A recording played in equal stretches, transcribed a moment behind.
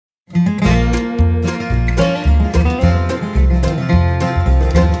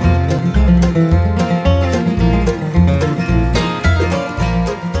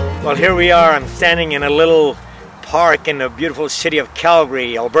here we are. I'm standing in a little park in the beautiful city of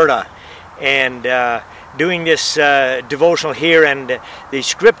Calgary, Alberta, and doing this devotional here. And the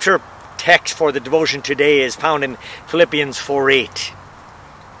scripture text for the devotion today is found in Philippians 4:8.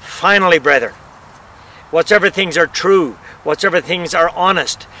 Finally, brethren, whatsoever things are true, whatsoever things are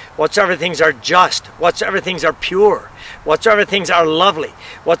honest, whatsoever things are just, whatsoever things are pure, whatsoever things are lovely,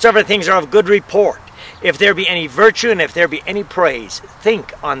 whatsoever things are of good report, if there be any virtue and if there be any praise,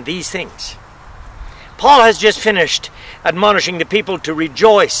 think on these things. Paul has just finished admonishing the people to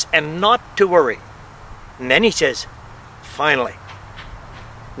rejoice and not to worry. And then he says, finally.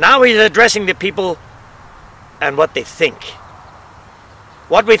 Now he's addressing the people and what they think.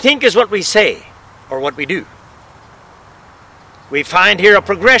 What we think is what we say or what we do. We find here a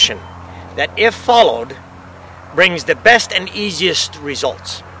progression that, if followed, brings the best and easiest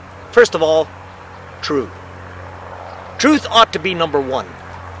results. First of all, true. Truth ought to be number one.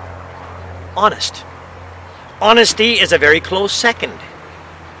 Honest. Honesty is a very close second.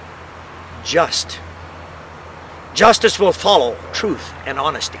 Just. Justice will follow truth and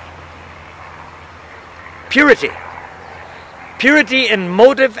honesty. Purity. Purity in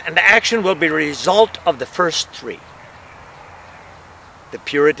motive and action will be a result of the first three. The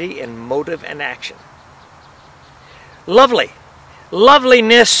purity in motive and action. Lovely.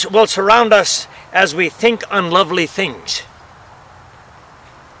 Loveliness will surround us as we think on lovely things.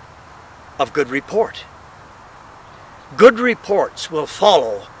 Of good report. Good reports will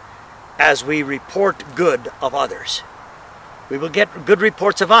follow as we report good of others. We will get good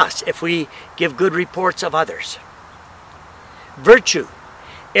reports of us if we give good reports of others. Virtue.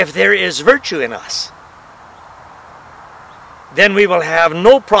 If there is virtue in us, then we will have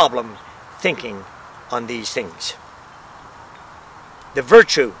no problem thinking on these things. The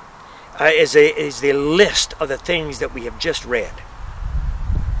virtue is the list of the things that we have just read.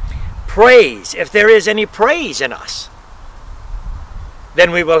 Praise. If there is any praise in us,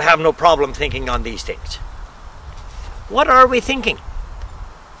 then we will have no problem thinking on these things. What are we thinking?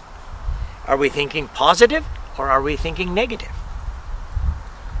 Are we thinking positive or are we thinking negative?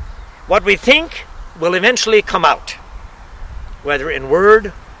 What we think will eventually come out, whether in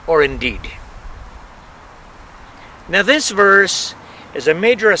word or in deed. Now this verse is a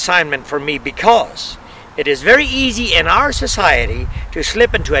major assignment for me because it is very easy in our society to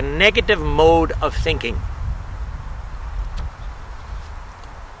slip into a negative mode of thinking.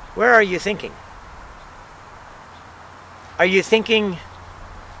 Where are you thinking? Are you thinking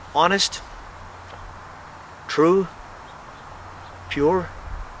honest, true, pure,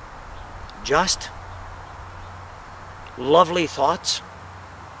 just, lovely thoughts?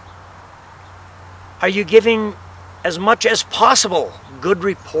 Are you giving as much as possible good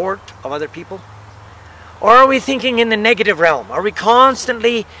report of other people? Or are we thinking in the negative realm? Are we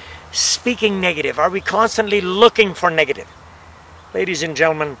constantly speaking negative? Are we constantly looking for negative? Ladies and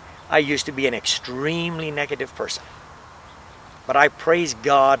gentlemen, I used to be an extremely negative person. But I praise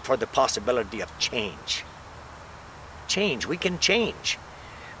God for the possibility of change. Change. We can change.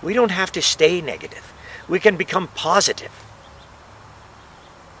 We don't have to stay negative. We can become positive.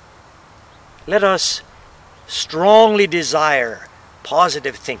 Let us strongly desire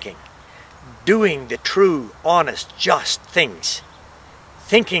positive thinking, doing the true, honest, just things,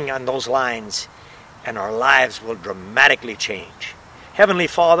 thinking on those lines, and our lives will dramatically change. Heavenly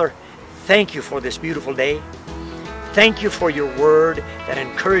Father, thank you for this beautiful day. Thank you for your word that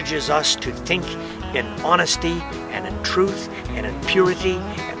encourages us to think in honesty and in truth and in purity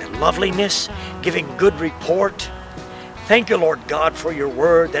and in loveliness, giving good report. Thank you, Lord God, for your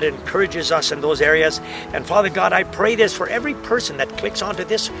word that encourages us in those areas. And Father God, I pray this for every person that clicks onto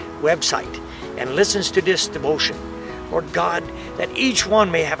this website and listens to this devotion. Lord God, that each one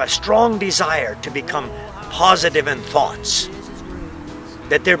may have a strong desire to become positive in thoughts,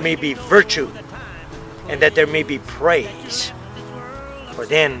 that there may be virtue and that there may be praise. For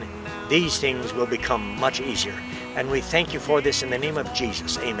then these things will become much easier. And we thank you for this in the name of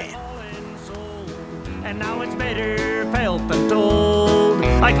Jesus. Amen. And now it's better felt than told.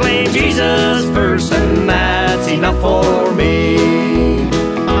 I claim Jesus first and that